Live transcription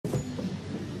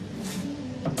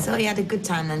So you had a good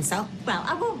time then, Sal? Well,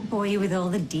 I won't bore you with all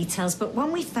the details, but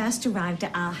when we first arrived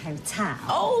at our hotel...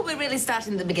 Oh, we're really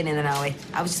starting at the beginning then, are we?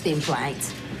 I was just being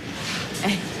polite.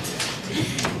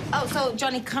 Oh, so,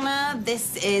 Johnny Connor,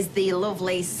 this is the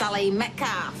lovely Sally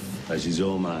Metcalfe. Pleasure's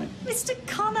all mine. Mr.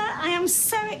 Connor, I am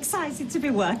so excited to be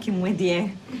working with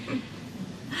you.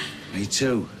 Me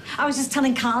too. I was just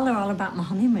telling Carla all about my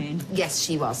honeymoon. Yes,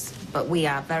 she was. But we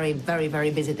are very, very,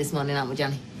 very busy this morning, aren't we,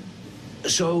 Johnny?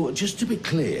 So, just to be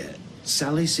clear,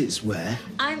 Sally sits where?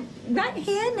 I'm right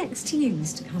here next to you,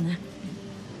 Mr. Connor.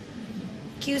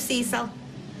 QC, Sal?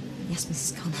 Yes,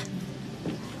 Mrs. Connor.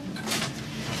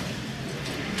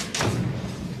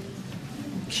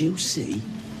 QC?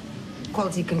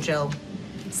 Quality control.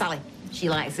 Sally, she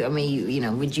likes it when we, you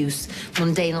know, reduce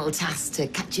mundane little tasks to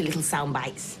catchy little sound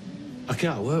bites. I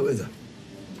can't work with her.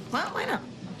 Well, why not?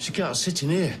 She can't sit in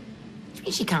here. What do you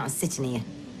mean she can't sit in here?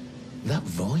 That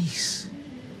voice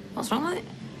What's wrong with it?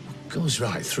 goes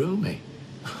right through me.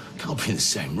 Can't be in the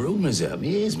same room as her. My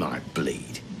ears might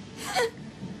bleed. I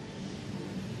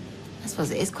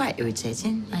suppose it is quite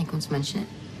irritating, now you come to mention it.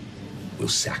 We'll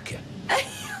sack her.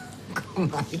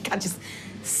 Come on, you can't just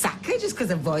sack her just because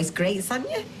her voice grates on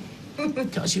you.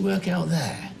 Can't she work out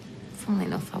there? Funnily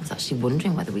enough, I was actually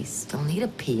wondering whether we still need a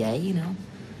PA, you know,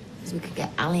 because we could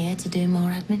get Ali here to do more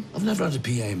admin. I've never had a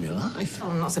PA in my life. Oh,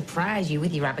 I'm not surprised, you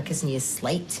with your abacus and your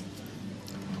slate.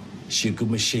 Is she a good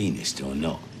machinist or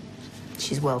not?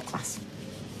 She's world class.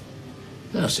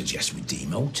 Then I suggest we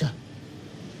demote her.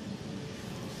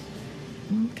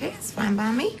 Okay, it's fine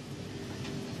by me.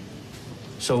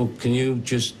 So, can you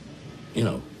just, you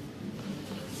know,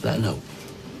 let her know?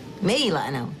 Me, let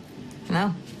her know.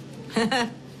 No.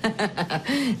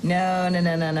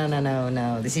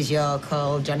 No. This is your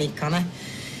call, Johnny Connor.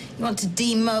 You want to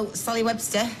demote Sally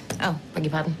Webster? Oh, beg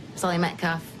your pardon. Sally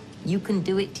Metcalfe. You can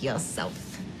do it yourself.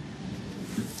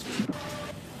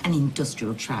 An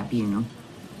industrial tribunal.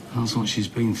 That's what she's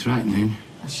been threatening.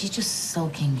 Well, she's just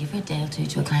sulking. Give her a day or two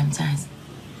to acclimatise.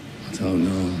 I don't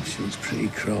know. She was pretty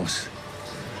cross.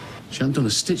 She hadn't done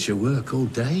a stitch of work all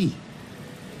day.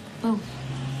 Well,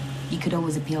 you could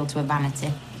always appeal to her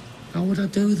vanity. How would I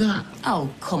do that? Oh,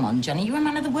 come on, Johnny. You're a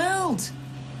man of the world.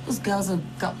 Those girls have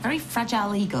got very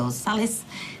fragile egos. Sally's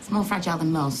is more fragile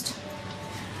than most.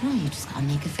 Oh, you just gotta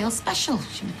make her feel special.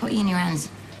 She'll be put you in your hands.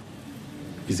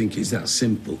 You think it's that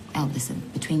simple? Oh, listen,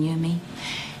 between you and me,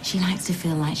 she likes to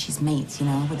feel like she's mates, you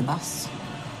know, with the boss.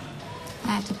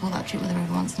 I have to pull that trick with her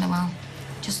every once in a while.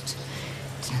 Just,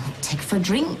 you know, take her for a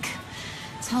drink.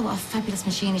 Tell her what a fabulous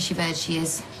machinist she bird she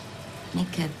is.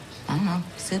 Make her, I don't know,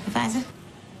 supervisor.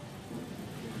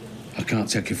 I can't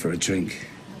take her for a drink.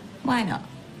 Why not?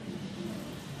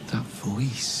 That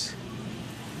voice.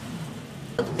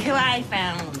 Look who I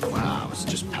found. Wow, it's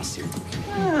just past you.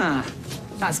 Ah,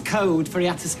 that's code for he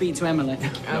had to speak to Emily.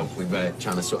 No, we're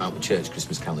trying to sort out the church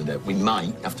Christmas calendar. We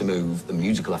might have to move the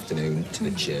musical afternoon to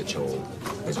the church hall.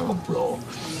 There's an uproar.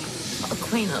 What a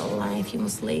quaint little life you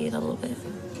must lead a little bit.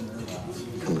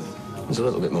 Come on. There's a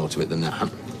little bit more to it than that.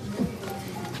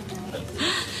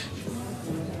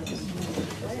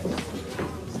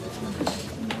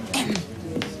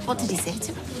 What did he say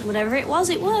to her? Whatever it was,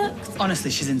 it worked. Honestly,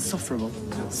 she's insufferable.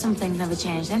 Some things never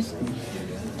change then.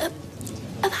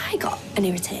 Have I got an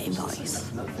irritating voice?